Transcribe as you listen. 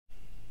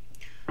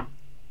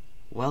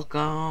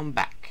Welcome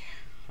back.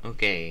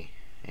 Okay,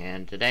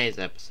 and today's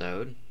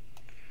episode,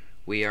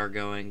 we are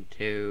going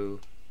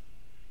to,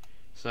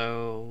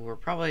 we're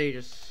probably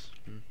just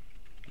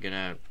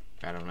gonna,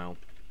 I don't know,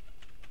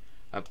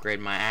 upgrade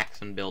my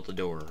axe and build a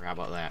door. How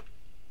about that?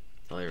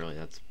 Literally,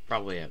 that's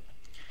probably it.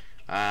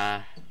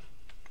 It's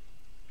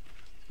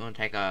gonna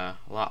take a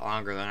lot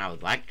longer than I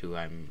would like to,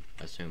 I'm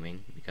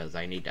assuming, because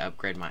I need to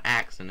upgrade my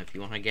axe, and if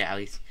you want to get at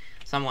least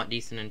somewhat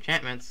decent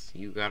enchantments,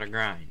 you gotta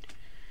grind.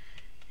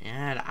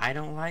 And I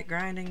don't like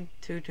grinding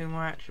too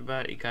much,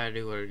 but you gotta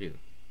do what I do.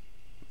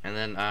 And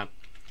then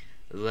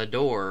the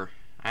door,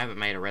 I haven't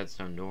made a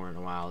redstone door in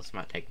a while. This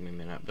might take me a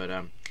minute, but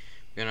I'm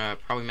gonna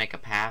probably make a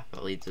path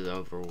that leads it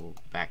over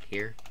back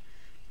here,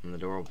 and the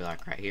door will be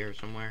like right here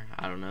somewhere.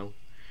 I don't know,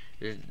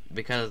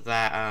 because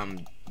that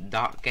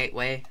dock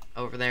gateway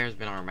over there has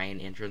been our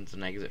main entrance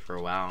and exit for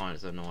a while, and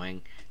it's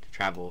annoying to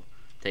travel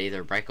to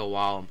either break a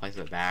wall and place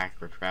it back,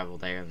 or travel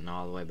there and then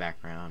all the way back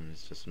around. And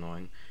it's just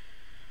annoying.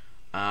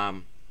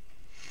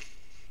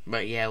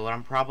 But yeah, what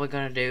I'm probably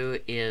gonna do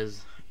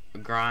is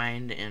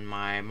grind in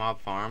my mob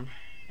farm,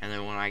 and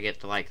then when I get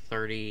to like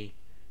 30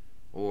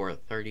 or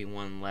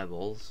 31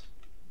 levels,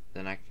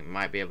 then I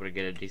might be able to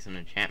get a decent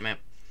enchantment.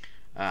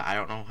 I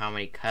don't know how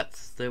many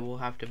cuts there will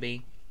have to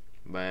be,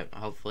 but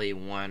hopefully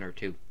 1 or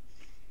 2.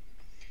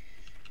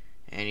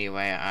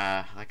 Anyway,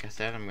 like I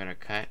said, I'm gonna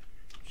cut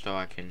so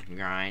I can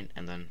grind,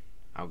 and then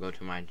I'll go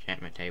to my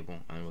enchantment table,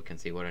 and we can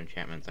see what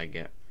enchantments I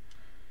get.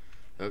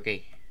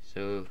 Okay,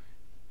 so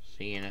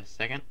see you in a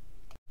second.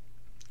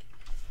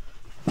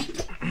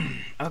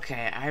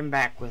 Okay, I'm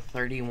back with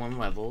 31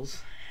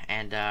 levels,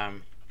 and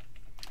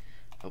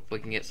hope we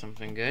can get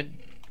something good.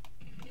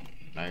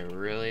 I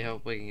really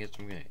hope we can get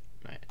some good.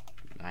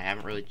 I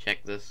haven't really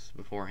checked this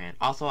beforehand.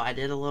 Also, I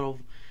did a little,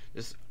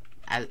 just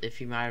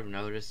if you might have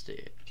noticed,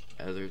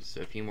 there's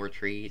a few more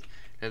trees.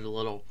 Did a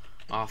little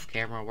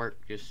off-camera work,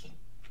 just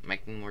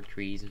making more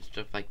trees and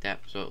stuff like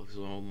that, so it looks a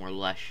little more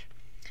lush.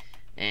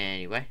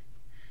 Anyway,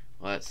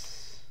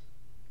 let's.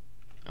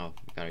 Oh,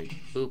 gotta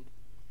boop.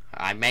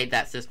 I made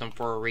that system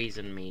for a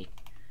reason, me.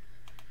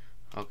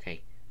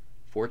 Okay.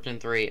 Fortune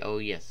 3. Oh,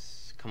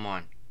 yes. Come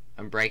on.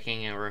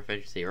 Unbreaking or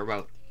efficiency, or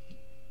both.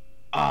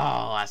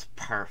 Oh, that's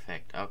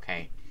perfect.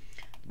 Okay.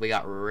 We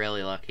got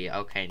really lucky.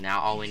 Okay, now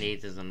all we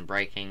need is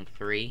Unbreaking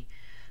 3.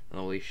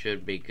 And we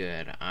should be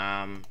good.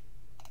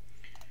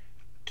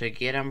 To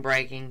get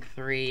Unbreaking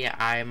 3,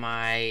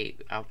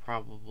 I'll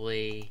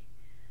probably,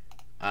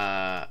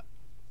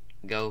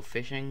 go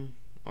fishing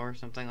or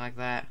something like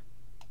that.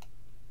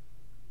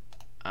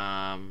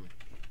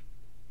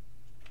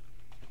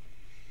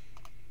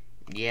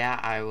 Yeah,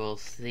 I will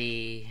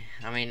see.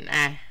 I mean,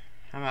 I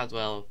might as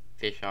well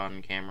fish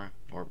on camera,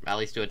 or at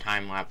least do a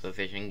time lapse of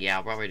fishing. Yeah,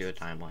 I'll probably do a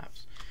time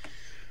lapse.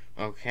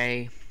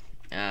 Okay.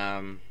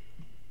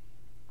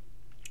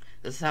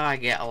 This is how I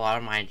get a lot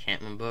of my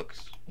enchantment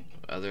books,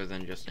 other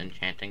than just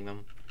enchanting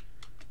them.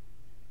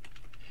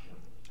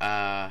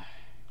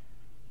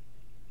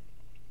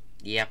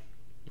 Yep.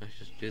 Let's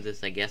just do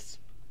this, I guess.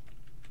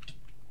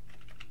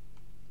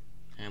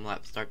 Time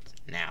lapse starts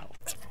now.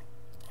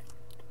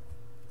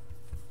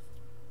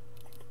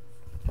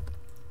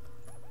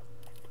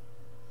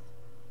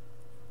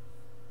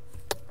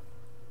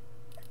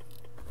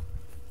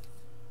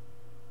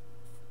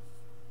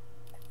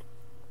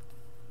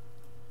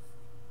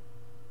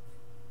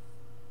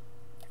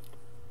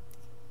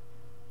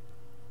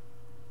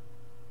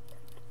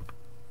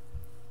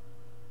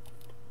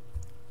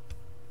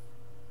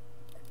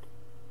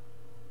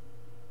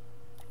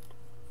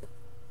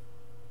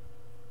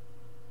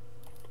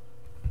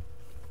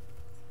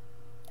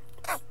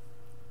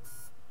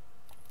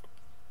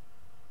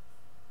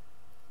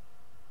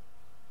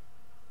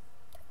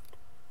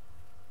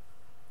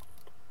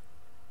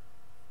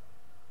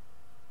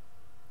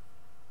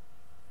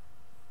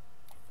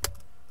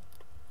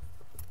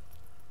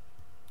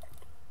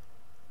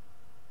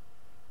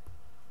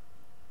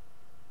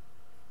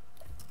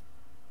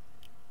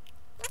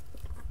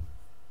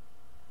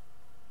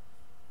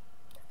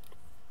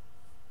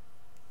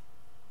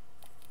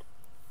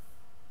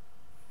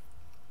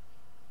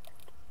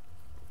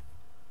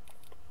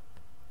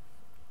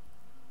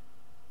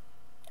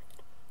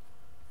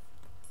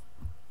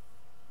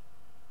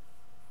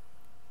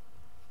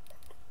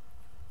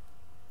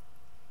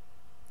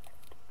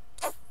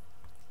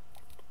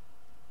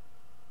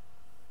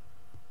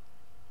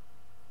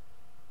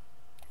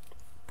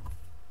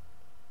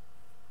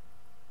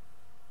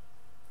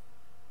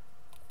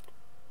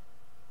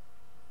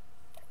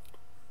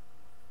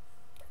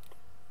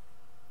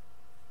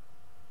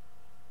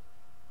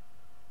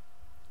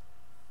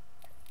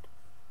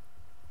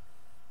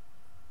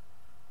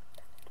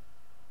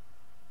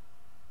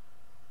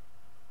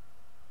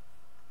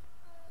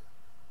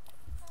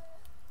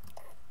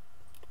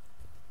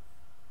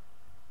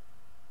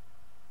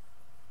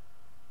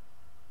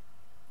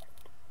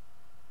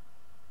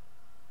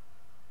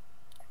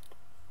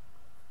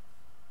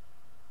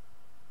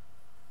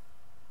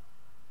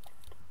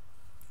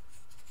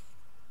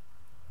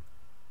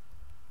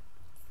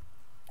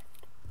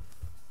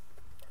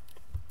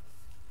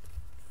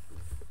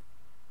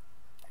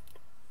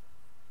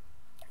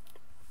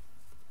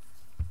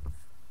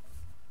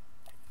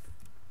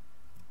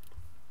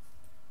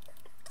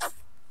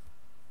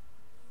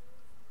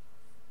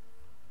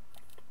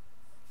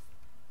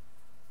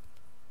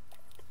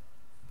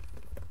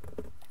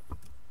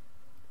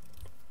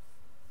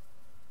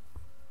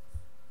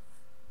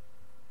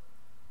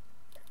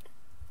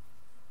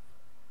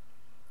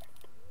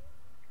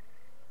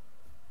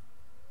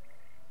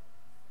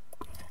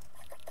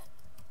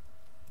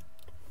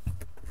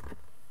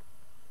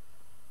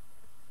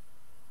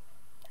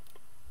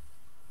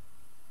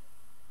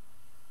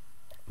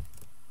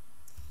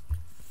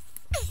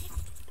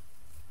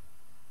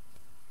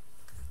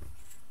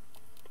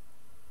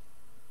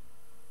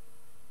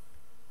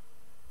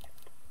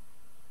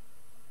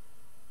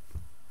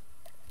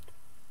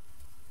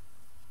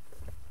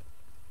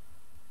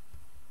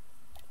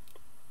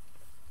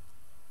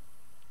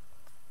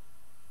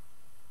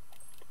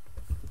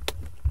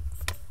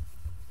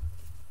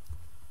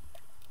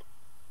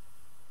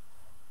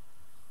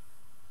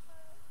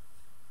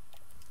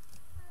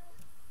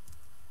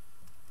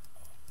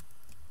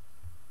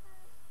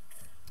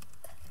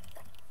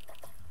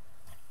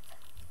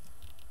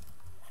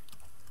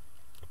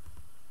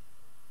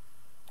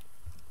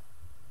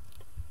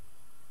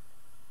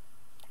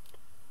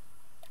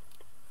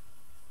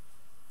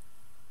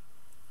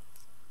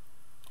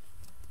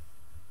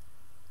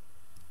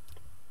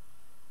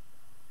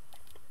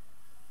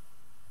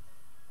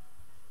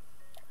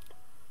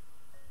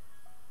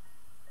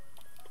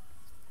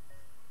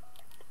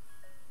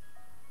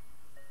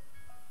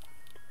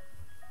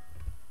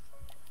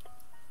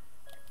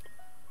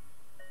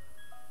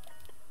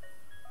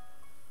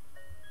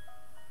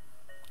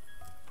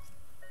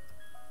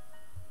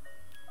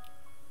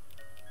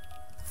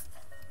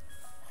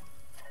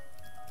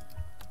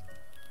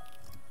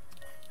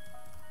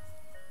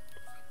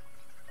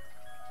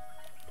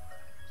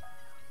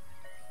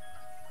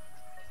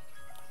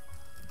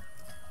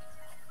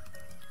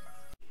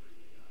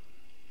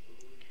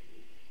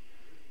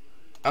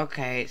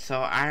 Okay,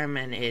 so I'm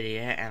an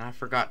idiot and I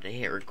forgot to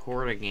hit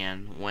record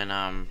again when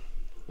I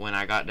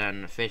got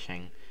done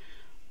fishing.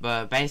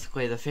 But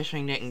basically the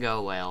fishing didn't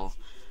go well.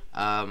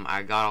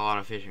 I got a lot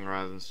of fishing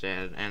rods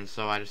instead, and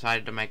so I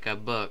decided to make a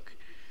book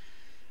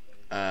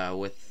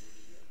to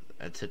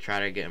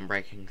try to get in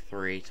breaking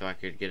 3 so I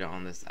could get it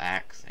on this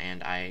axe,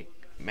 and I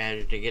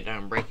managed to get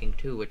down breaking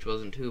 2, which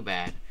wasn't too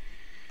bad.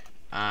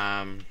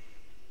 And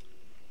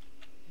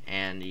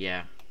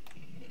yeah.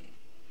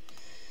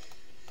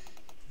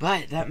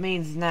 But that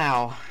means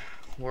now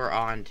we're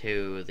on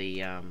to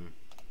the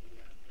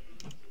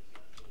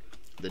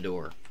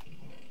door.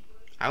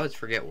 I always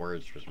forget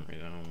words for some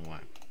reason. I don't know why.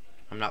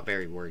 I'm not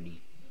very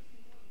wordy.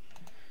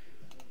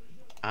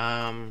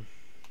 Let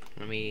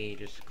me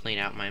just clean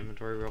out my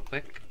inventory real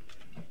quick.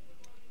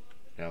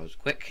 That was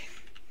quick.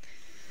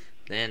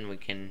 Then we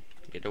can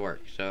get to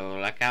work. So,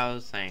 like I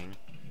was saying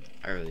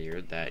earlier,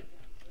 that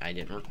I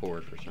didn't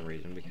record for some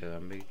reason because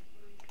I'm a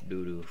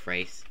doo-doo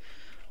face.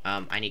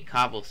 I need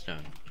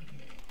cobblestone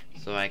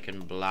so I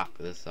can block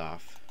this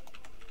off.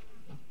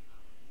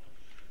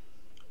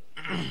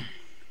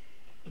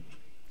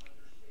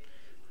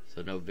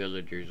 So no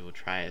villagers will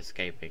try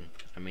escaping.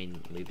 I mean,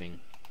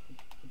 leaving.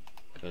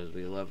 Because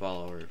we love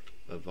all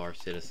of our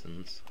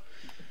citizens.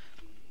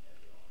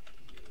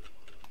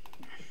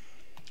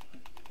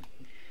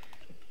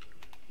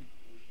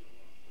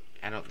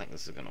 I don't think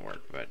this is gonna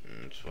work, but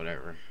it's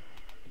whatever.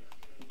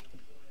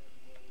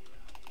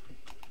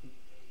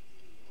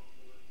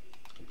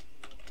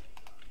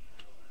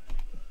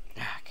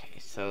 Okay,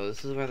 so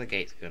this is where the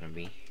gate's gonna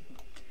be.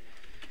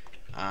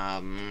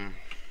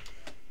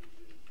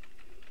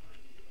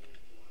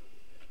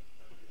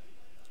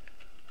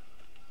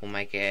 We'll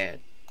make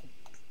it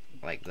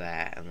like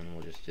that, and then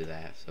we'll just do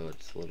that so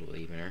it's a little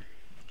evener.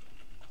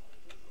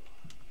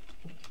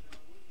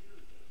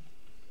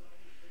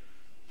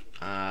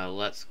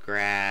 Let's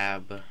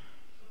grab...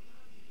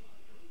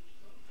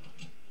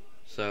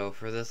 So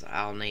for this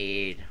I'll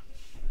need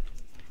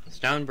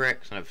stone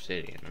bricks and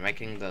obsidian. I'm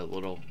making the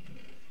little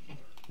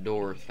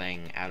door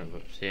thing out of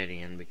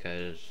obsidian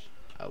because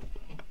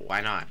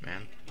why not,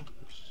 man?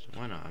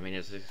 Why not? I mean,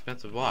 it's an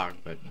expensive block,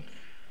 but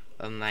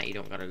other than that, you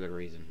don't got a good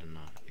reason to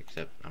not.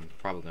 Except I'm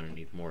probably gonna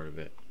need more of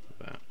it,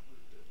 but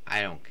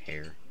I don't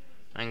care.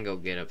 I can go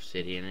get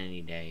obsidian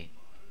any day.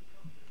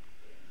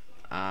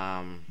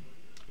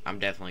 I'm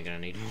definitely gonna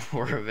need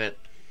more of it.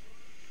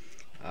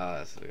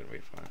 This is gonna be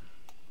fun.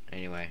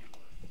 Anyway,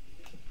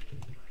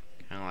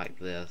 kind of like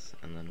this,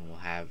 and then we'll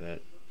have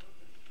it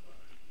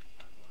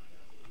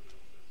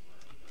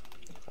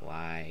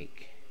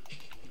like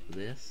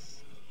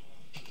this.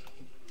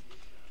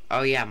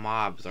 Oh yeah,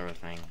 mobs are a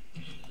thing.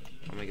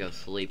 Let me go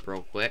sleep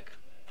real quick.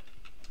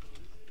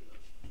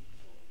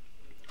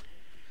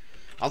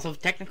 Also,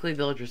 technically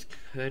villagers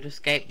could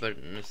escape, but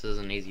this is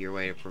an easier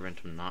way to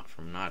prevent them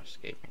from not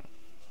escaping.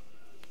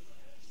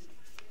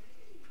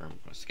 From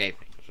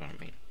escaping is what I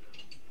mean.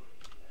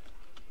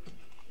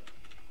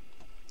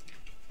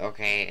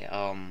 Okay,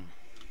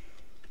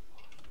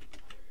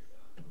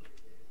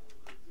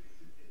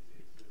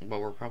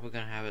 but we're probably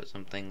gonna have it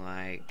something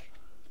like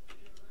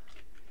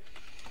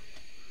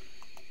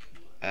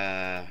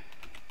why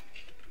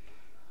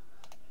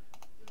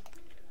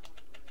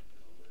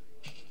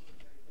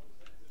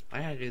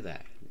did I do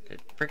that?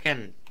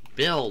 Frickin'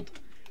 build!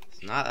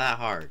 It's not that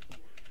hard.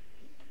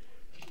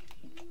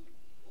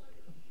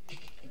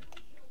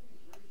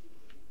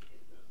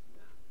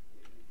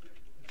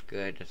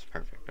 Good, that's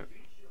perfect,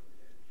 okay.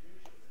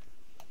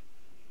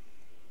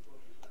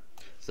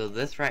 So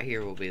this right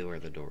here will be where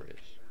the door is.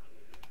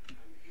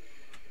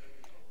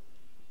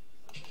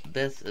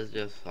 This is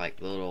just like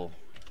the little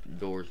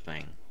door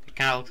thing. It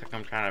kinda looks like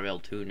I'm trying to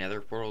build 2 nether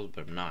portals,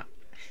 but I'm not.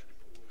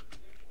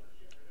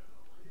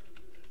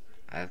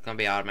 It's gonna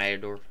be an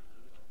automated door.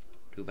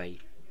 2 by,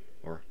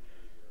 or,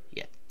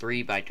 yeah,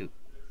 3 by 2.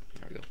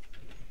 There we go.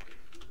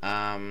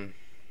 I'm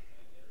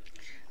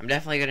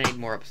definitely gonna need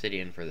more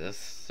obsidian for this,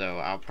 so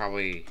I'll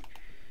probably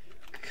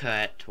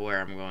cut to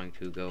where I'm going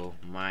to go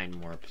mine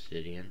more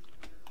obsidian.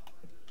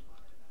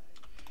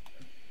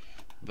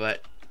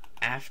 But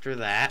after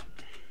that,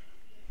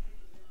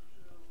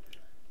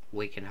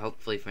 we can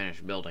hopefully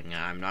finish building.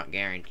 I'm not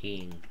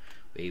guaranteeing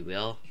we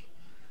will,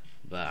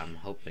 but I'm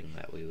hoping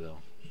that we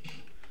will.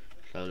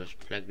 So just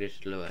plug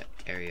this little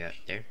area up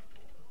there,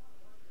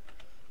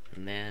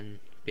 and then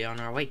be on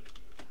our way.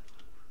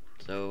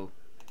 So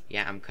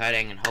yeah, I'm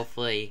cutting, and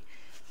hopefully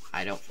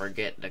I don't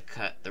forget to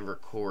cut the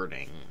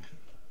recording.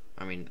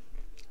 I mean,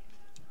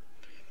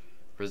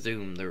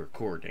 resume the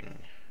recording.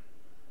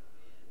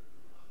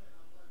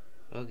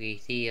 Okay,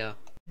 see ya.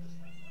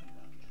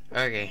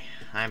 Okay,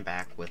 I'm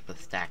back with the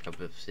stack of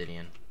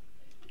obsidian.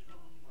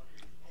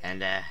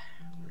 And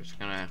we're just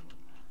gonna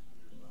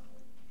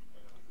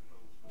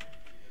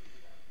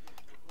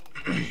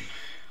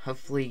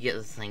hopefully get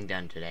this thing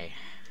done today.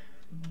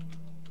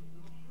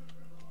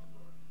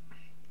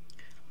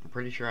 I'm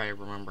pretty sure I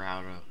remember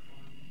how to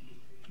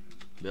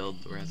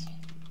build the rest.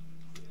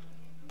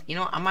 You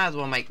know, I might as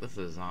well make this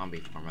a zombie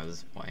farm at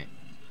this point.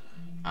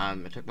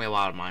 It took me a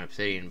while to mine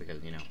obsidian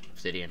because, you know,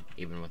 obsidian,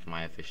 even with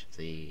my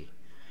efficiency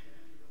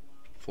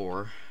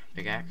 4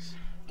 pickaxe,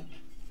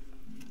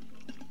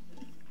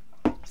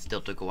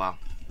 still took a while.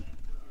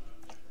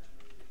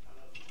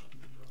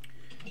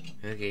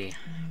 Okay.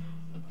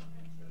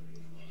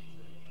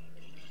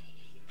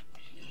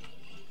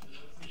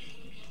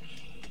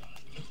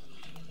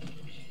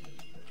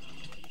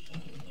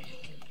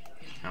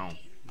 Now,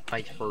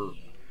 fight for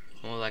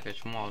only like a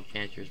small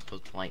chance you're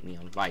supposed to light me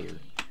on fire.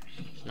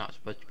 It's not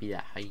supposed to be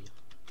that high.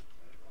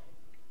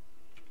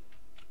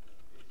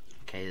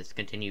 Okay, let's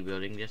continue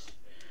building this.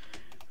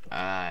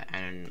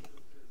 And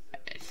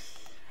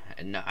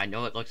I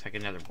know it looks like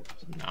another portal.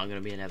 It's not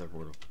gonna be another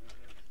portal.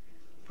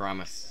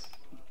 Promise.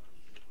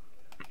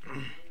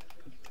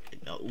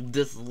 No,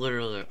 this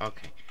literally,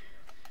 okay.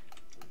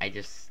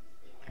 There's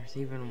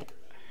even,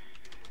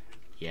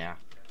 yeah.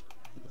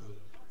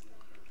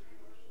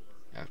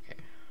 Okay.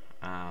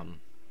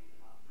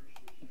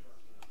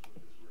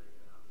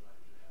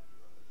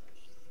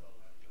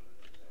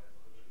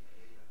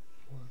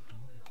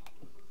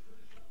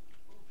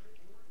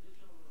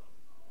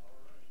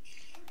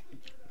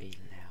 Be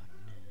loud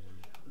now.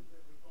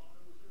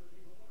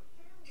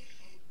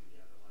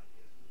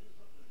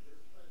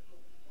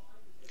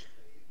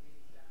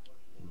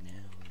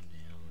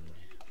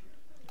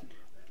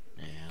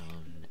 No.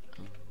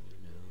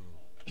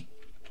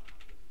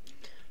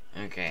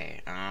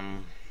 Okay,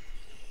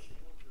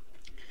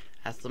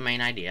 that's the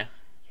main idea.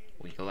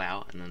 We go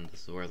out, and then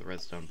this is where the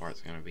redstone part's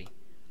gonna be.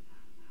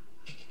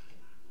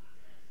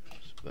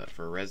 But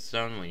for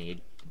redstone, we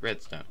need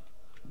redstone.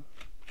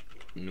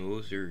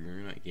 No, sir, you're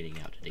not getting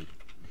out today.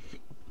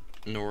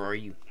 Nor are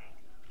you.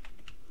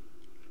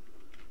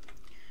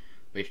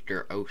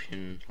 Mr.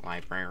 Ocean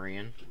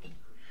Librarian.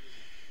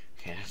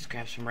 Okay, let's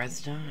grab some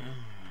redstone. Oh, I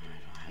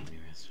don't have any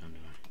redstone,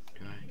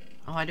 do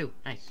I? Oh, I do.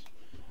 Nice.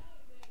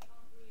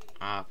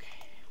 Okay,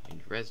 we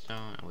need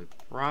redstone, and we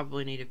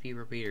probably need a few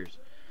repeaters.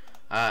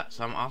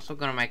 So I'm also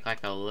gonna make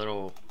like a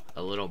little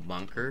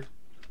bunker.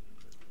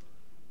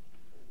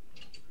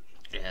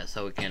 Yeah,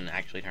 so we can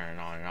actually turn it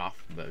on and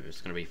off, but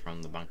it's gonna be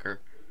from the bunker.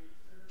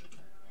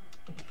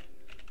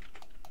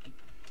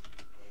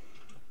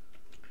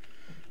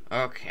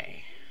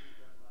 Okay.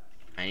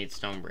 I need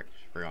stone bricks.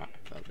 Forgot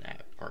about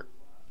that part.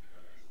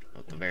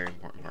 That's the very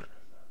important part.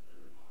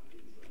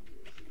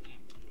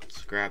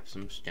 Let's grab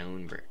some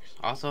stone bricks.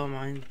 Also,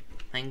 my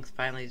things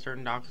finally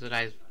starting to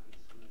oxidize.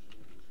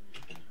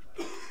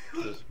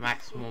 There's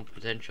maximum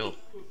potential.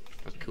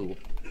 That's cool.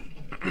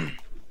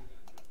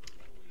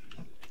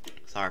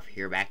 Sorry for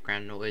your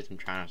background noise. I'm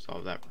trying to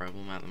solve that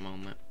problem at the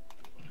moment.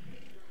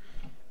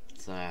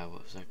 It's,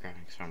 what was that?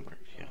 Grabbing stone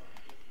bricks, yeah.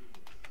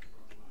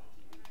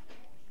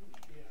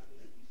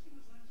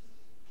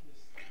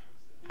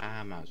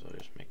 I might as well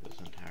just make this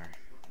entire.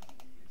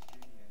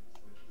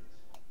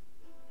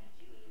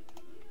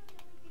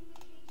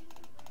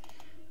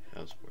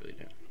 That was poorly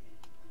done.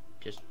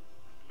 Just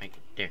make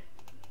it there.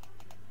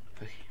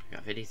 Okay, we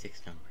got 56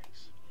 stone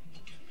bricks.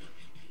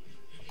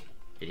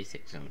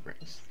 56 stone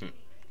bricks.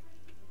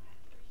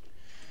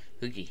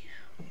 Hoogie.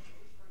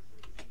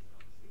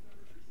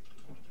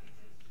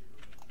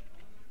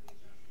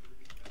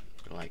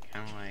 Like,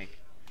 kind of like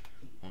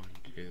 1,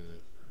 2,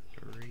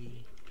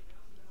 3.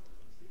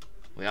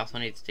 We also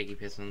need sticky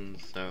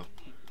pistons, so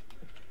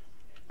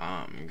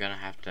I'm gonna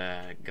have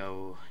to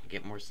go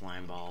get more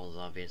slime balls,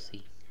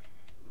 obviously.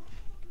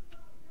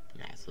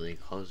 Nicely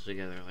close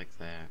together like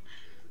that.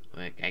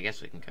 Like, I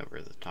guess we can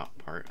cover the top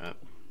part up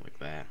like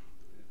that.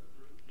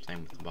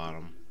 Same with the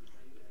bottom,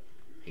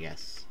 I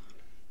guess.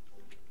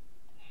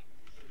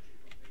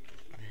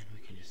 And then we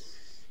can just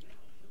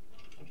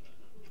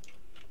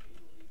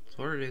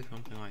sort of do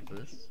something like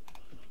this.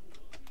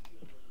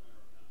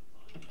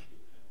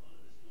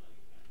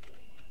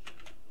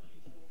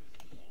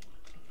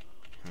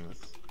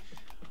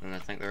 And I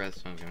think the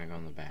redstone's gonna go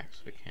in the back,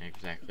 so we can't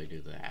exactly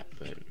do that,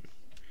 but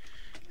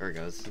there we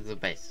go. This is the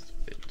basis.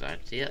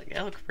 See,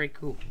 it looks pretty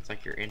cool. It's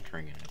like you're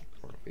entering it,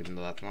 even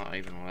though that's not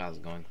even what I was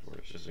going for.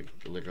 It's just a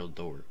literal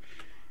door.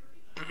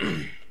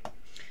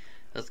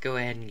 Let's go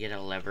ahead and get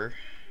a lever.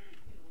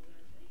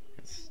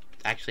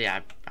 Actually,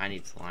 I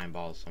need slime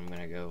balls, so I'm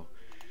gonna go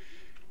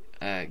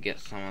get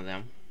some of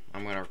them.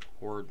 I'm gonna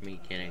record me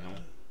getting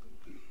them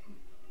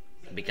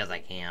because I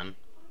can.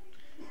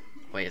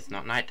 Wait, it's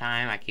not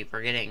nighttime. I keep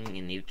forgetting.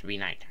 It needs to be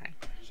nighttime,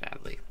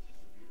 sadly.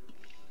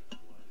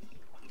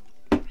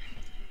 But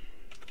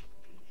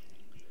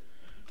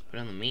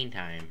in the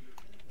meantime,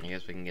 I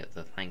guess we can get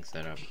the thing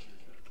set up.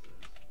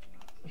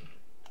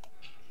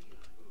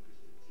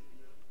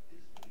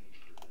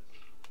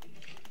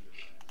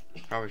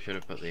 Probably should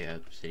have put the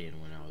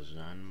obsidian when I was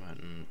done, but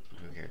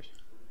who cares?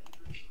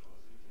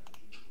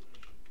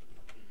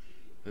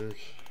 Okay.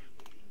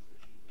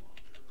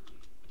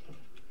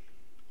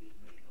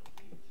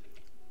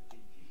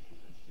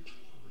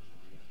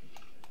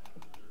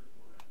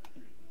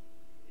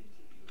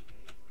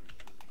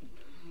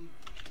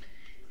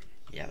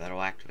 Yeah,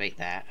 that'll activate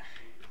that.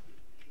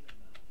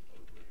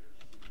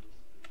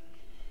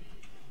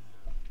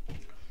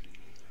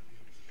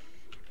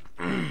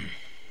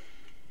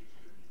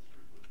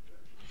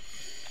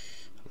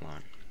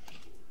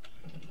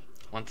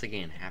 once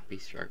again, happy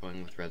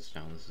struggling with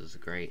redstone. This is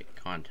great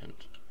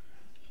content.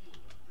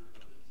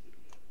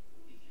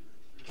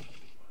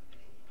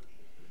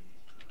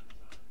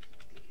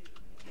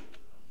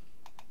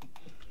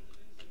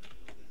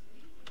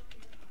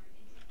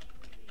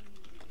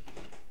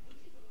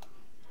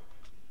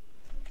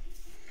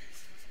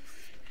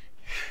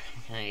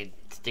 I need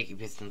sticky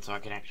piston so I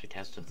can actually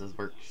test if this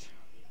works.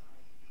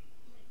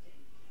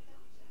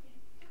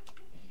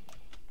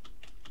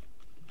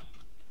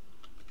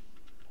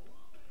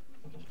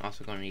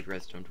 Also gonna need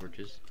redstone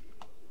torches.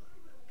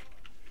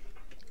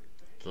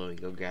 So we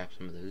go grab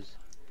some of those.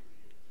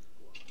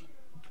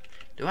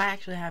 Do I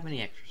actually have any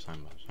extra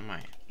slime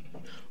balls?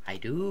 I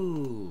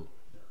do.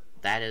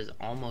 That is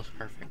almost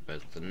perfect, but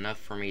it's enough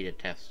for me to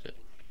test it.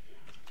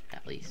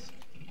 At least.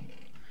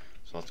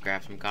 So let's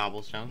grab some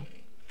cobblestone.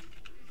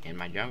 In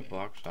my junk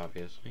box,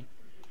 obviously.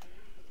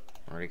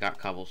 Already got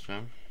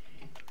cobblestone.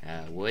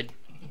 Wood.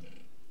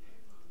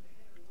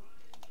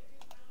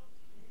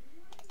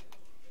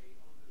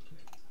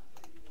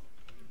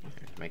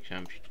 Let's make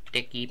some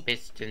sticky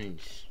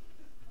pistons.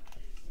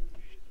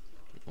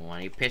 Well,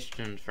 I need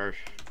pistons first.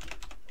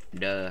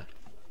 Duh.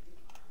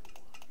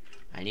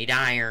 I need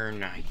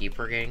iron. I keep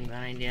forgetting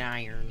that I need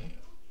iron.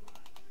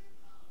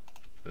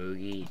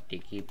 Boogie,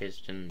 sticky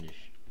pistons.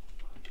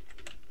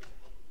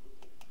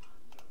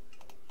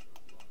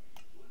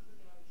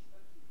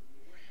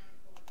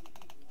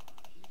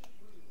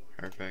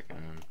 Perfect.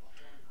 And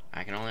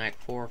I can only make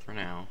 4 for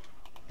now.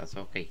 That's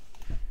okay.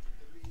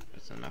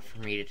 That's enough for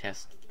me to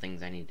test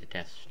things I need to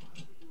test.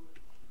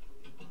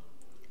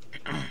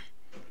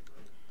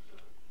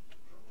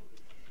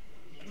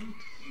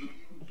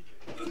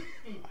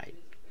 Right.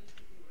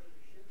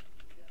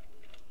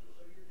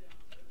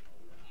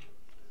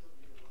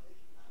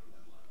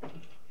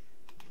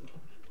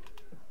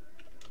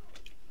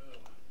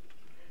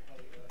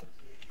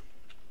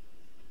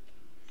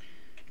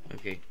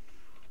 Okay.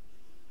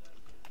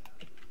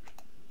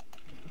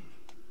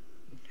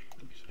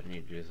 So I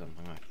need to do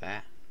something like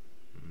that.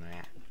 And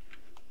that.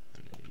 I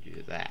need to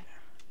do that.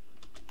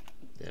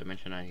 Did I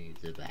mention I need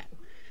to do that?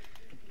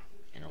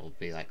 And it'll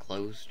be like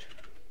closed.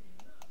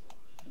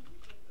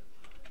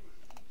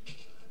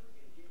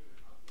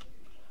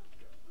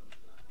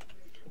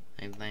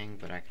 Same thing,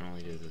 but I can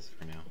only do this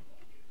for now.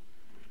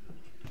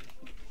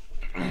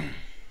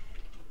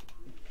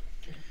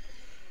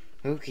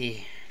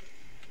 Okay.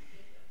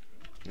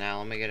 Now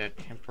let me get a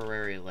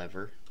temporary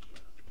lever.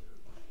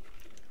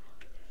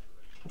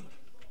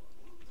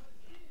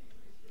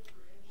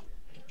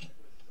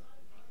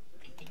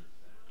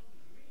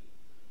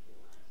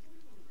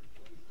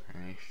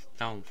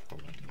 Stone for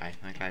it. I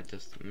think I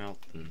just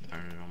melted and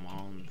turned them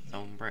all into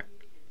stone brick.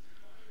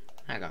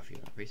 I got a few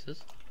more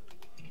pieces.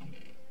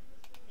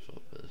 So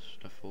I'll put this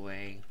stuff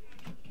away.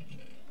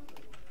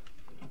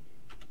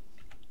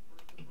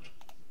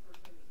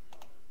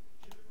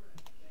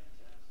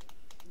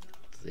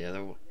 It's the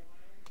other one.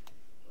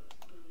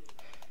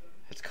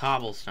 It's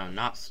cobblestone,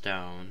 not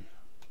stone.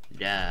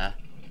 Duh.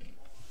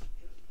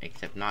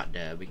 Except not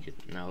duh, because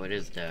no, it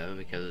is duh,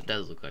 because it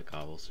does look like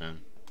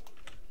cobblestone.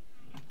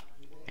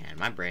 Man,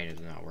 my brain is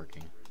not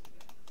working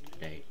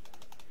today.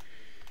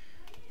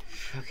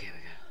 Okay,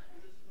 we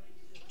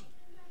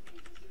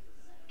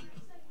go.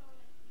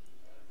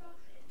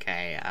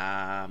 Okay,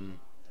 yeah,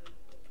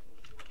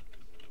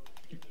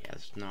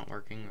 it's not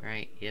working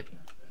right. Yep,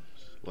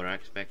 that's what I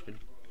expected.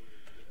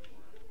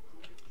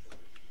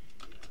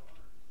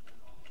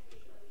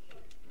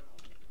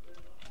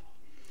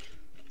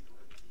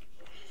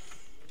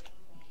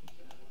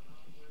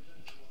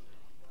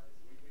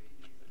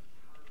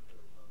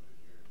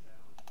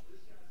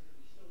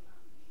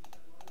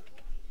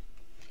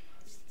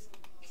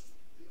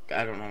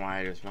 I don't know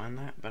why I just wanted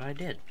that, but I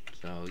did.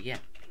 So, yeah.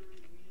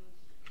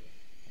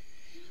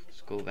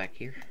 Let's go back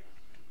here.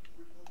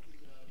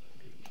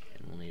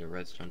 And we'll need a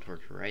redstone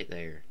torch right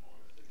there.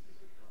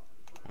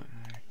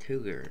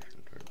 Cougar.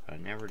 But I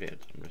never did,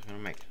 so I'm just gonna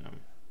make some.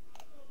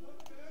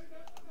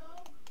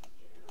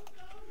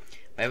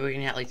 Maybe we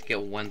can at least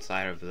get one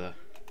side of the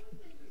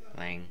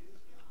thing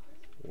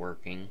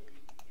working.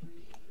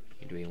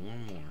 Need to be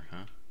one more,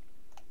 huh?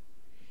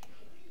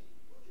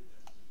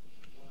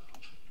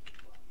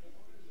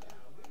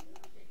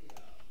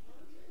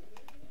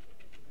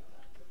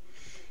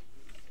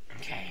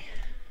 Okay.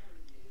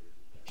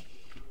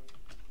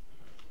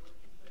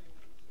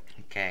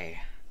 Okay.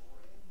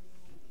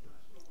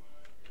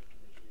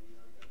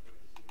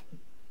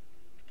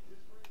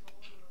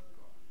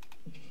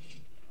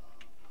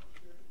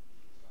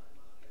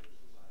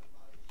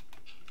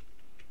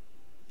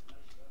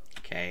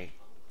 Okay.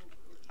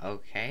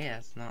 Okay,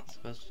 that's not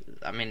supposed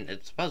to... I mean,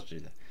 it's supposed to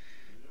do that.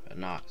 But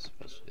not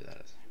supposed to do that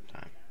at the same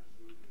time.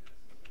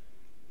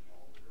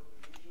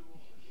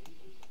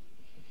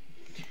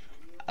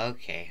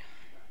 Okay.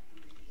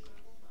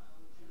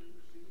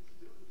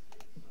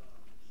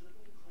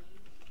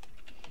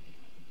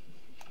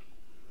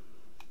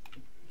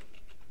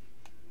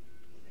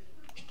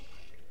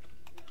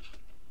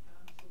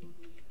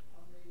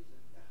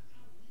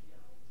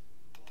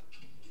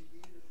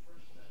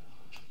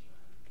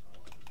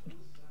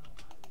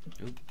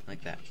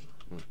 like that.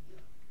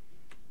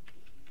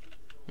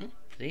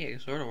 See,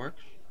 it sort of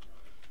works.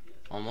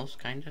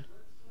 Almost, kinda.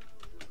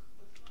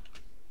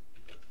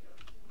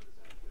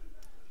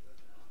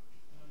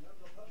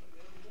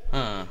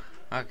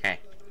 Okay.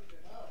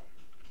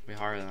 Be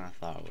harder than I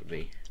thought it would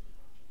be.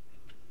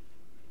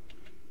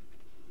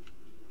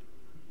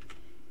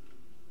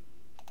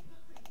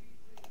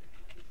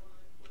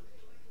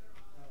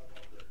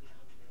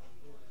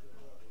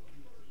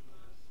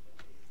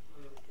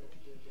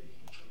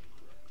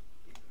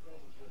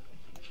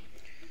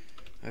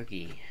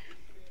 Okay.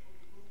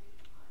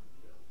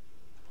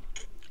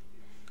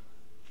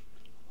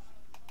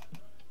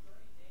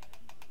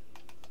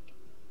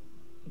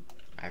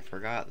 I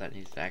forgot that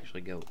needs to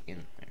actually go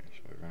in there, so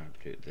we're gonna have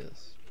to do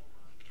this.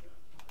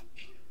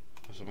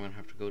 Also, I'm gonna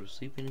have to go to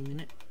sleep in a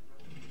minute.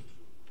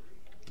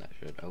 That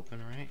should open,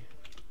 right?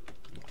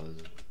 And close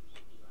it.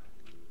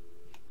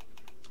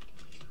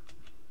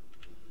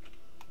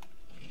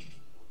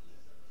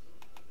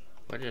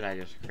 What did I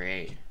just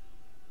create?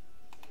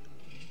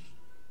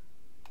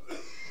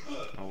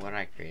 Oh, what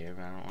I created,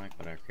 but I don't like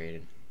what I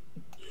created.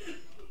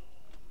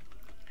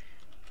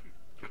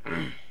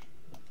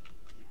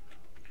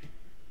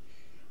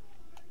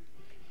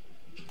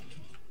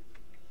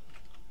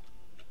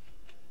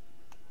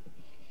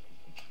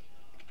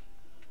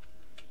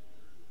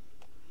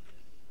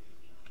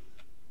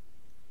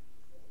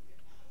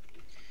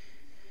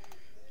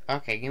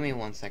 Okay, give me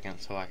 1 second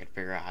so I can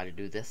figure out how to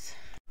do this.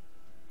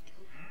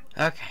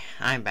 Okay,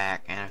 I'm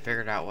back, and I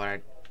figured out what I...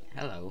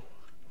 Hello.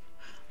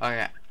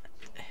 Okay.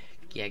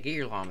 Yeah, get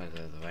your llamas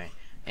out of the way.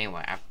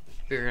 Anyway, I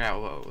figured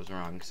out what was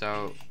wrong.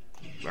 So,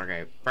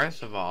 okay,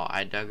 first of all,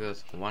 I dug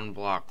this one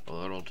block a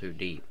little too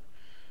deep.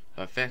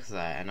 So I fixed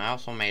that, and I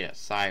also made it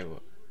sideways.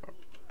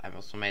 I've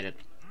also made it,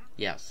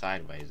 yeah,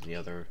 sideways, the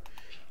other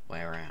way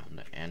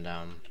around. And,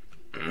 I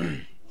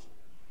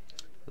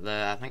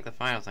think the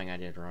final thing I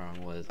did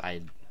wrong was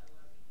I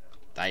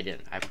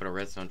put a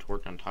redstone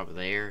torch on top of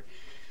there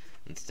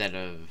instead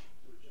of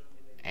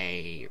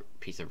a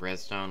piece of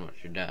redstone,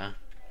 which because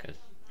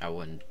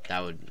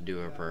that would do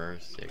a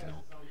reverse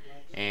signal.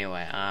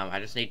 Anyway, I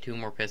just need 2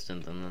 more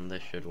pistons and then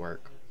this should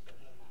work.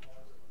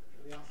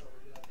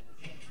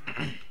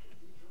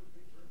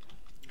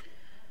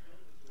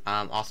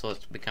 Also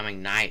it's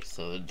becoming night,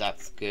 so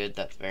that's good,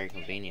 that's very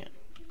convenient.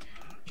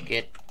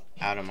 Get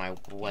out of my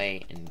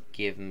way and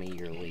give me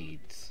your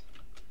leads.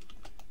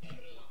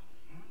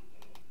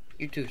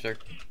 You too, sir.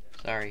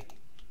 Sorry.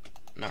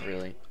 Not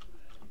really.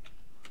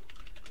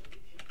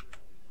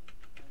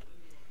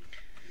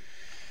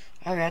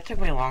 Okay, that took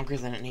me longer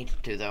than it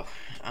needed to, though.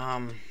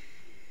 I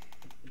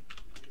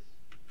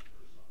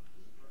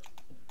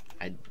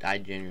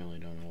genuinely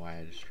don't know why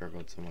I just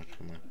struggled so much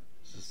on that.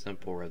 It's a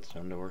simple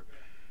redstone door.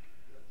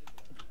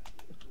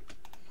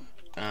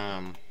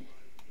 So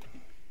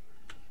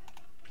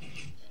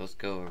let's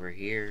go over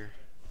here.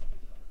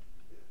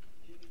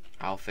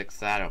 I'll fix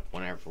that up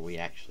whenever we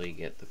actually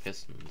get the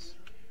pistons.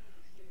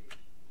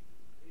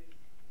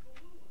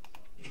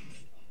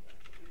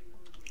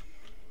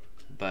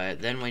 But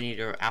then we need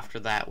to, after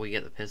that we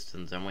get the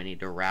pistons, and we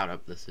need to route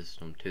up the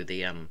system to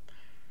the,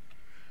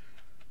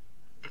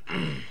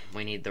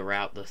 we need to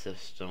route the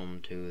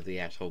system to the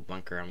actual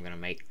bunker I'm gonna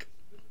make.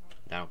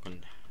 That'll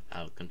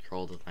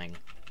control the thing.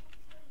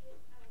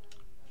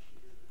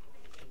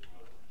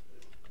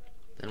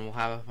 Then we'll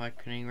have a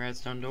functioning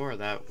redstone door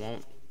that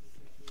won't,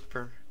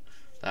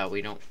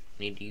 we don't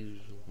need to use,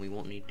 we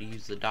won't need to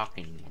use the dock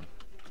anymore.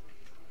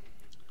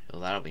 So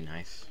that'll be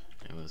nice.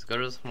 And let's go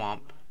to the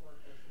swamp.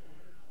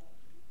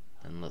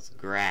 Then let's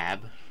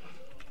grab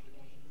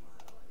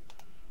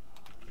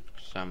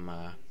some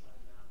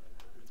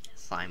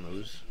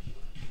slimos.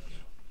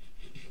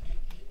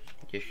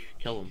 Just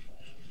kill them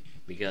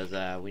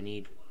because we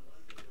need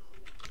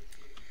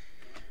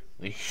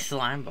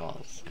slime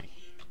balls,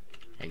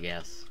 I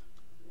guess.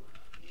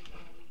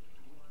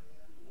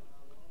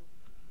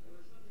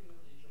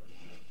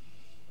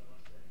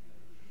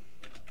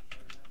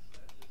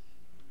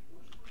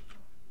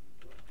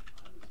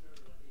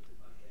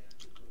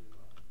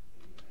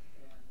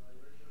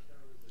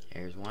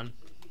 Here's one.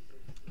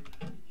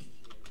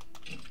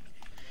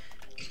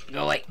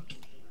 Go away.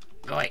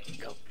 Go away.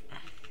 Go.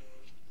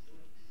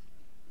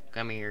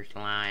 Come here,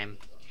 slime.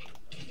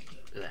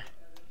 Ugh.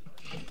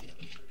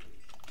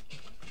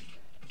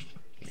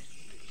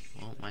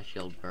 Well, my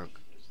shield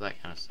broke, so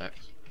that kind of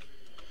sucks.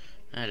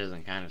 That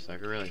doesn't kind of suck.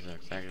 It really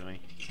sucks,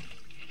 actually.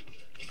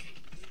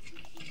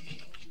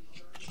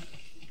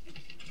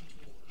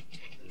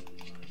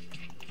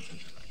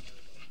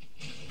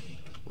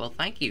 Well,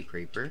 thank you,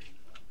 creeper.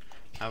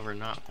 However,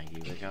 not thank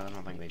you, because I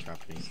don't think they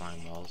dropped any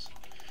slime balls.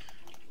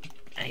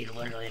 I need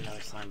literally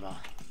another slime ball.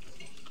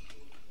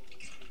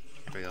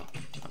 There we go.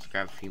 Let's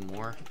grab a few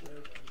more.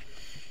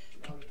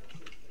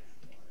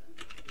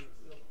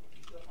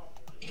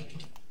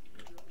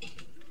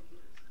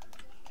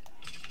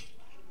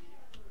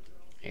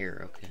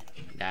 Here, okay.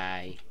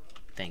 Die.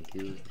 Thank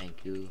you,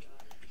 thank you,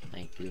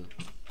 thank you.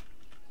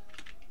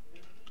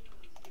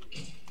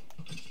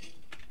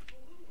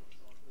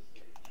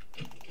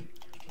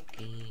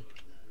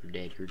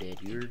 You're dead, you're dead,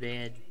 you're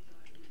dead.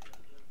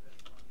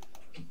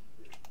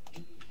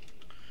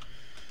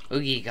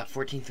 Oogie, got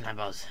 14 slime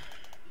balls.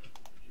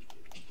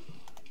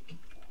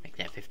 Make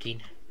that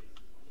 15.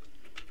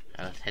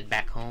 Now let's head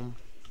back home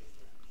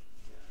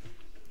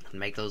and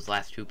make those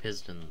last 2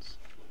 pistons.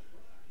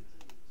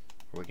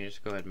 Or we can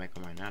just go ahead and make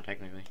them right now,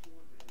 technically.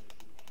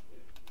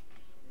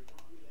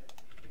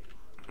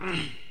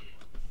 We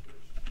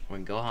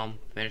can go home,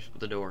 finish with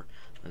the door,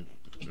 and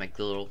make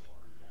the little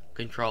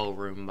control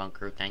room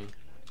bunker thing.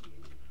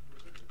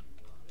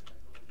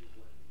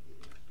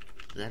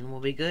 Then we'll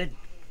be good.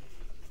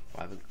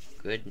 We'll have a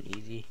good and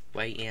easy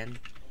way in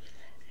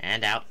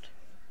and out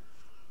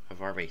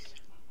of our base.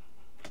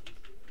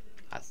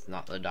 That's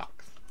not the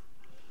docks.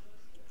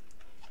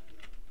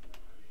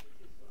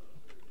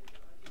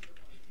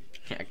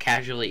 Yeah,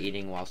 casually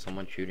eating while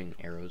someone's shooting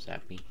arrows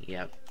at me.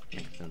 Yep,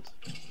 makes sense.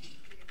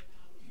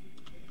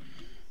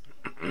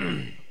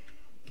 Did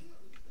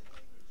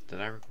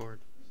I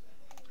record?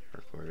 I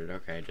recorded.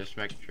 Okay, just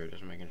making sure,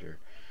 just making sure.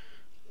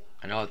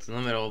 I know it's in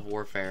the middle of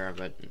warfare,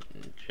 but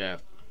shit.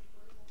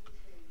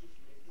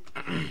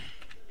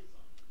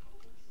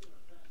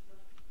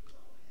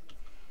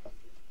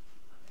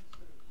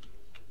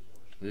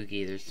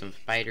 Oogie, there's some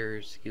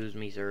spiders. Excuse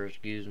me, sir.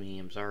 Excuse me.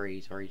 I'm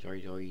sorry.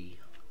 Sorry.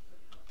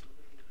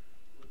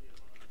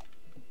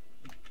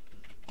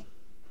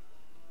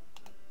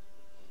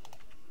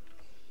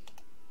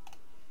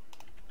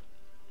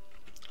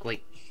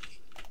 Wait.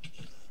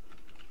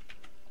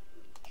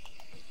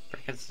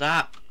 Frickin'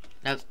 stop.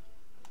 No.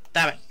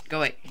 Stop it. Go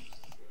away.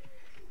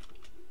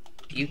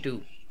 You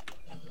too.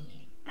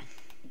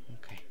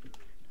 Okay.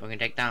 We're gonna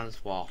take down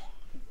this wall.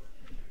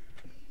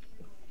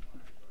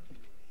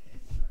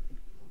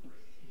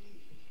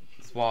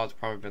 This wall has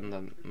probably been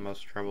the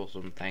most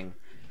troublesome thing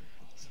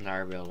this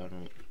entire build.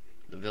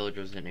 The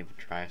villagers didn't even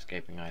try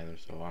escaping either,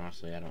 so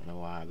honestly I don't know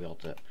why I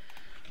built it.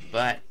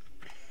 But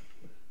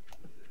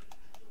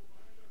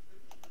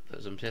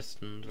put some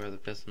pistons where the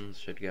pistons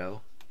should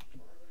go.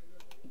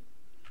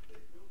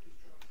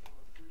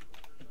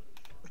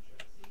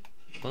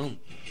 Boom.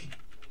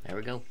 There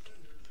we go.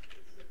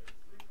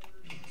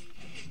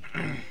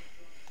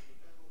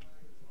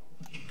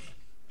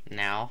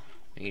 Now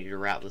we need to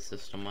route the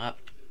system up.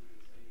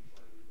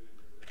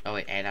 Oh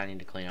wait, and I need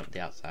to clean up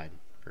the outside.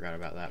 Forgot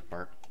about that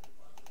part.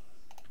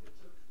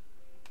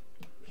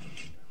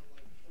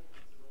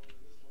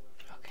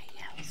 Okay,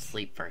 yeah, let's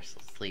sleep first.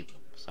 Let's sleep.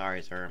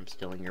 Sorry, sir, I'm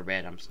stealing your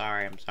bed. I'm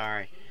sorry.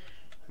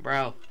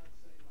 Bro,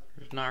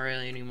 there's not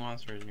really any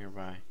monsters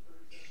nearby.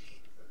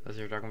 Unless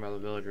you're talking about the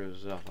villagers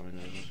itself. I mean,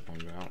 there's this one,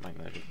 but I don't think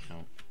that should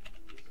count.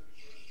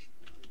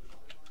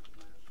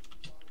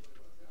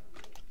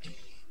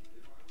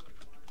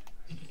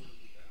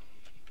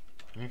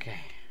 Okay.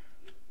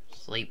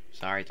 Sleep.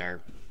 Sorry,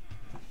 sir.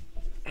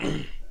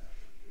 Okay.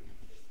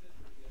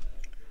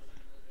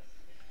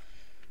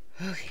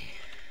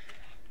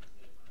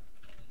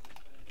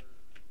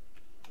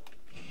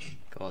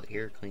 Go out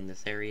here, clean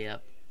this area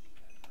up.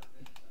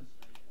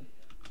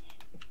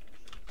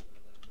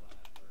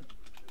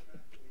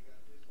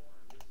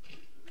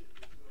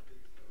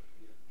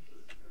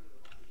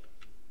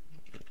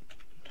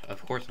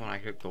 Of course, when I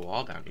took the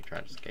wall down, he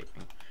tried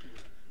escaping.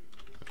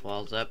 The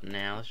wall's up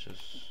now. Let's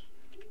just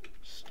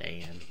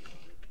stay in.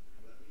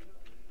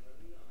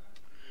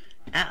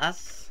 Yeah,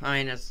 that's, I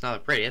mean, it's not the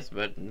prettiest,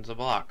 but it's a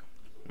block.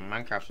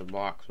 Minecraft's a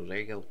block, so there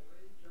you go.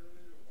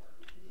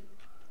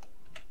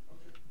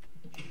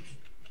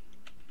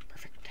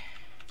 Perfect.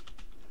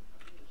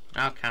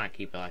 I'll kind of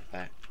keep it like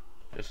that,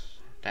 just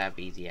to have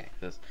easy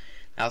access.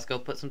 Now let's go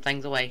put some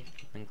things away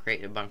and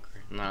create a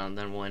bunker, and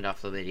then we'll end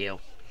off the video.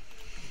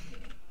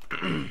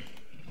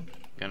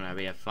 Gonna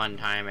be a fun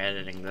time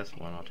editing this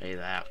one, I'll tell you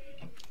that.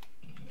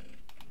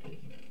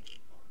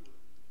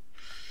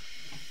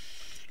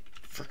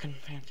 Frickin'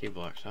 fancy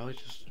blocks. I always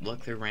just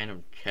look through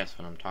random chests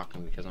when I'm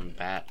talking because I'm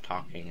bad at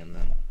talking, and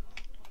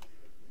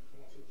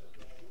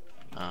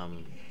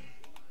then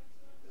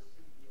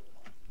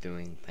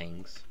doing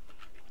things.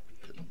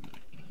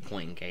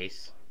 Point in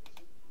case.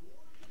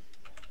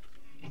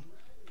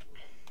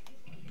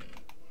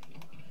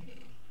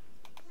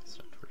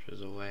 Some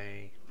torches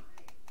away.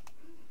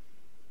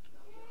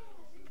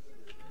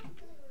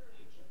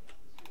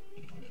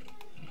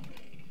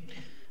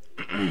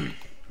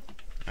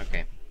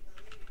 Okay.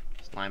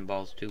 Slime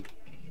balls too.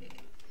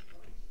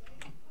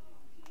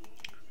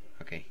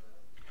 Okay.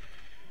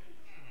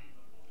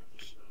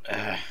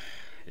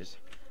 There's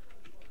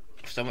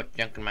so much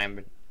junk in my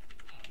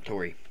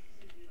inventory.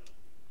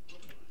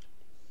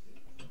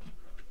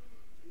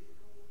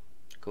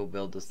 Go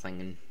build this thing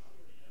and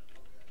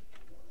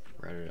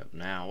write it up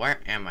now. Where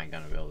am I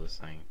gonna build this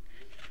thing?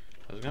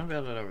 I was gonna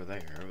build it over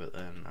there, but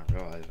then I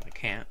realized I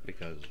can't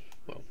because,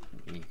 well,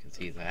 you can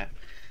see that.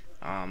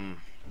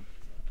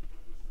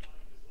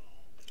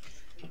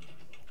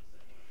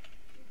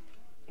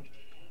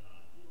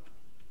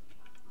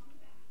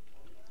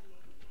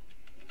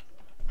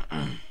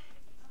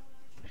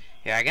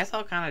 Yeah, I guess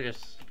I'll kind of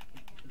just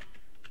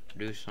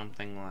do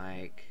something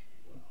like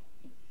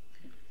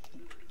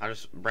I'll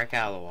just break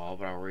out of the wall,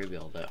 but I'll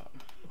rebuild it,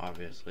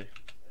 obviously.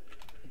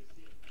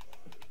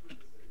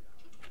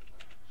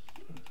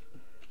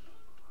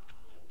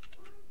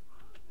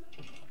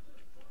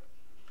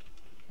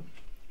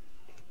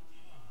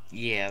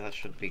 Yeah, that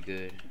should be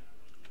good.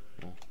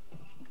 Well,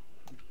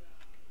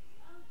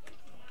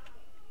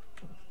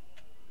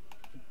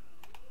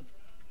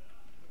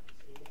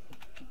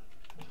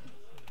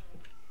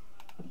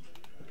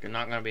 you're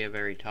not gonna be a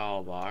very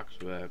tall box,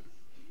 but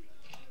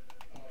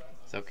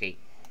it's okay.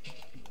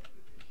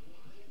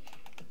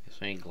 Guess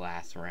we need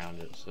glass around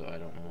it, so I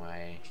don't know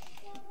why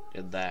I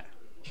did that.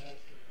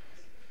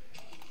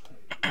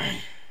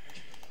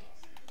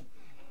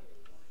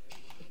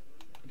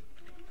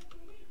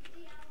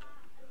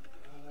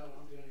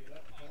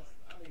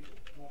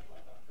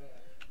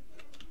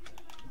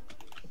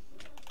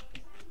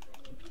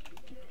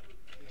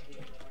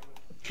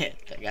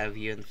 I got a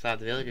view inside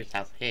the villager's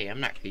house. Hey, I'm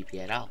not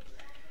creepy at all.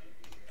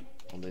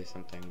 I'll do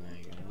something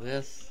like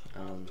this,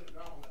 and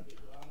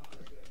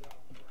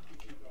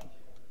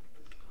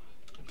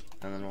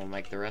then we'll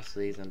make the rest of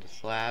these into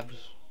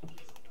slabs. So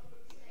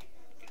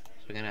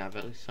we're gonna have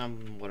at least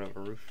somewhat of a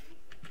roof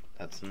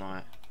that's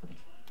not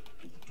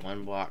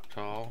 1 block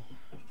tall.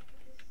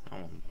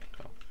 Not 1 block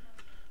tall.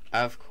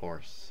 Of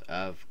course,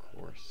 of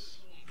course.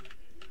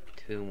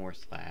 2 more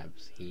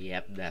slabs.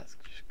 Yep, that's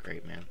just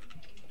great, man.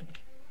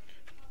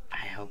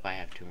 I hope I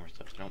have 2 more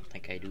slabs. I don't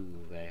think I do,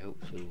 but I hope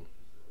so.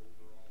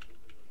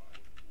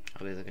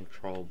 I'll be the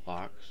control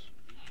box.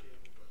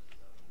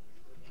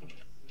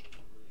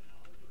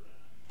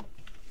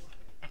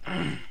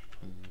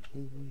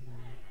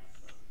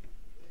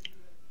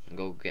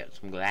 Go get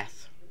some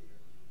glass.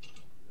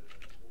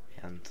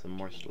 And some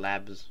more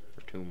slabs.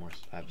 Or 2 more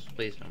slabs.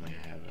 Please tell me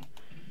I have it.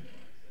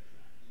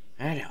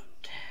 I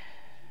don't.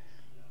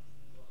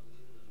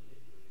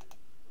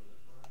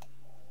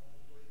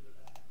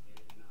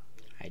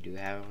 I do,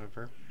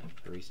 however, have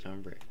 3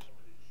 stone bricks.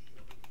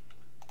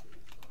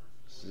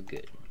 This is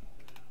good.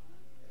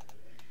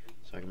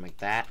 So I can make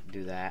that,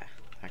 do that.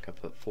 I could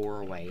put 4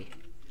 away.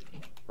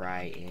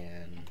 Right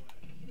in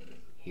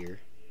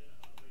here.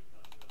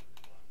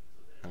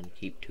 And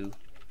keep 2.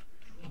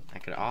 I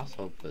could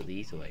also put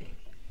these away.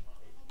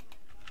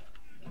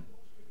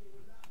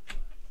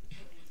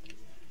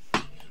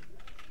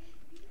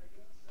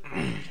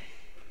 And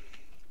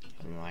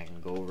then I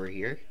can go over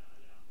here.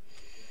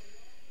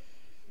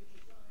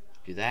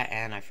 Do that,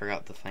 and I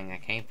forgot the thing I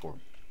came for.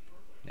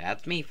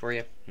 That's me for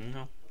you.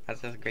 No, that's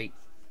just great.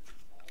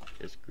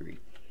 Just great.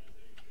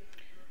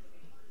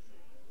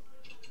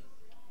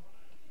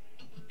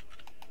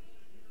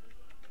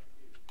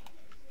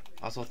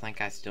 Also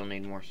think I still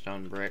need more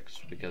stone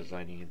bricks because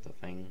I need the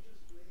thing.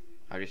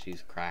 I just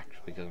use cracks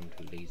because I'm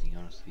too lazy,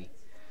 honestly.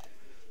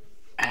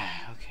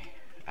 Okay,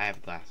 I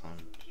have glass on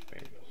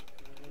spares.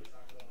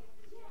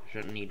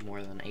 Shouldn't need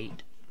more than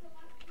 8.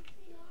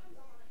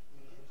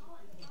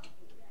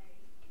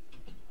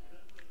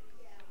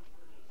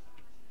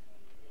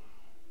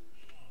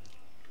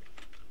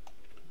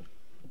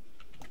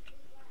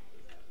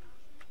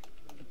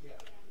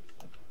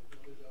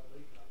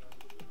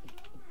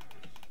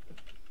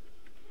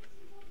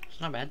 It's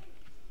not bad.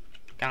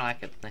 Kinda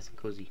like it, nice and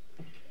cozy.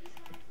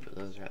 Put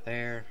those right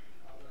there.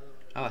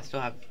 Oh, I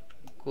still have,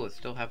 cool, I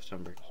still have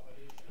stone bricks.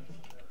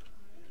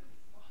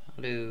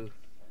 I'll do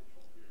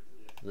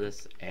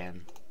this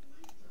and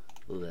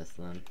this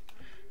then.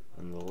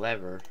 And the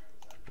lever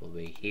will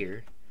be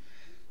here.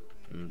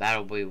 And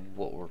that'll be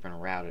what we're gonna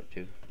route it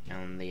to.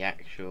 And the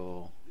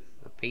actual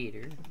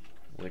repeater,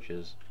 which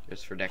is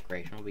just for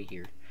decoration, will be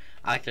here.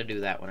 I like to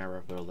do that whenever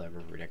I put a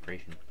lever for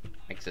decoration.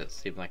 Makes it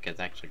seem like it's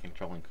actually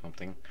controlling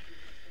something.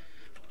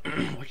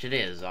 Which it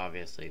is,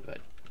 obviously, but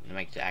it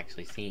makes it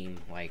actually seem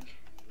like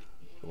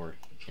or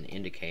an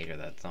indicator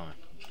that's on.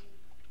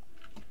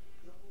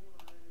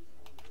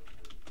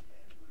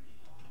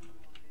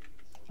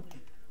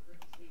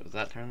 Does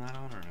that turn that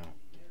on or no?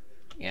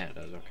 Yeah, it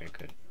does. Okay,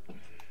 good.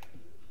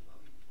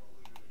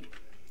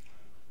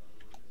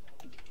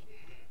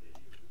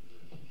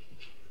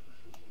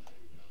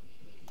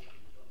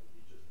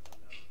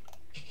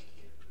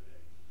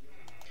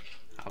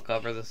 I'll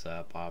cover this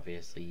up,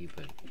 obviously,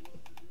 but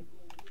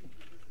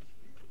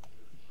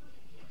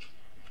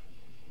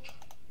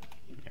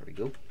there we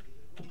go.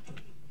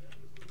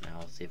 Now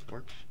let's see if it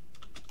works.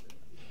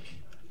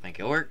 I think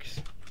it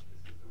works.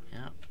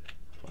 Yeah.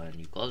 Go ahead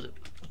and you close it.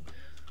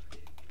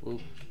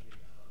 Boop.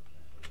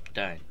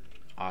 Done.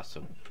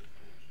 Awesome.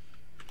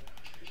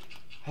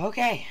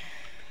 Okay.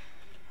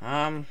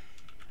 I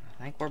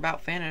think we're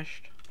about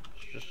finished.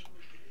 Let's just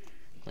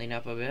clean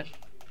up a bit.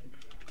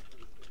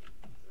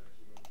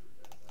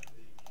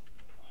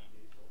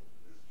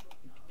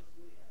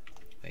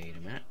 Wait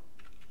a minute.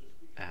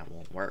 That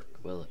won't work,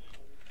 will it?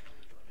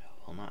 No,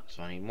 it will not.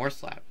 So I need more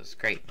slabs. That's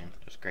great, man.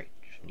 That's great.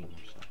 Just need more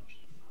slabs.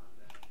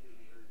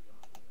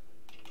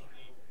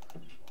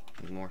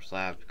 Need more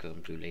slabs because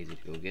I'm too lazy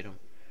to go get them.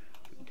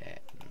 Do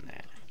that and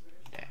that.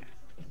 That.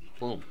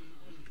 Boom.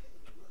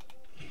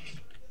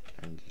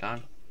 Turns it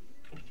on.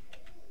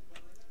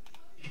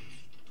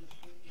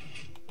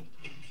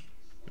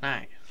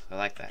 Nice. I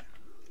like that.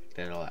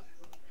 Did a lot.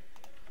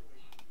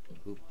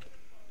 Oop.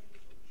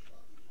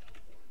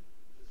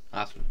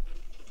 Awesome.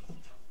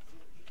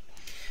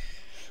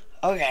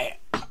 Okay.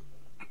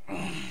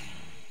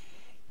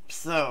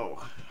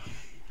 So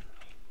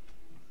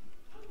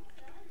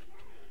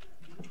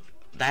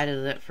that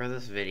is it for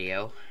this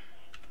video.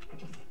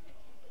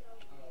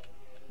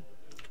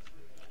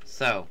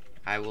 So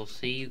I will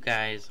see you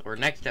guys, or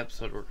next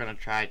episode we're gonna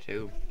try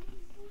to,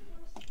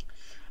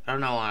 I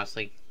don't know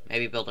honestly,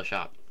 maybe build a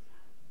shop.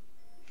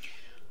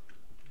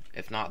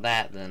 If not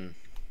that, then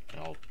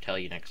I'll tell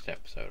you next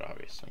episode,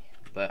 obviously.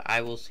 But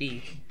I will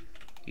see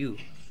you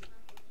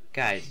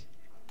guys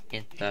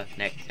in the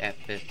next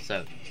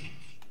episode.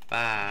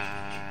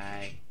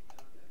 Bye.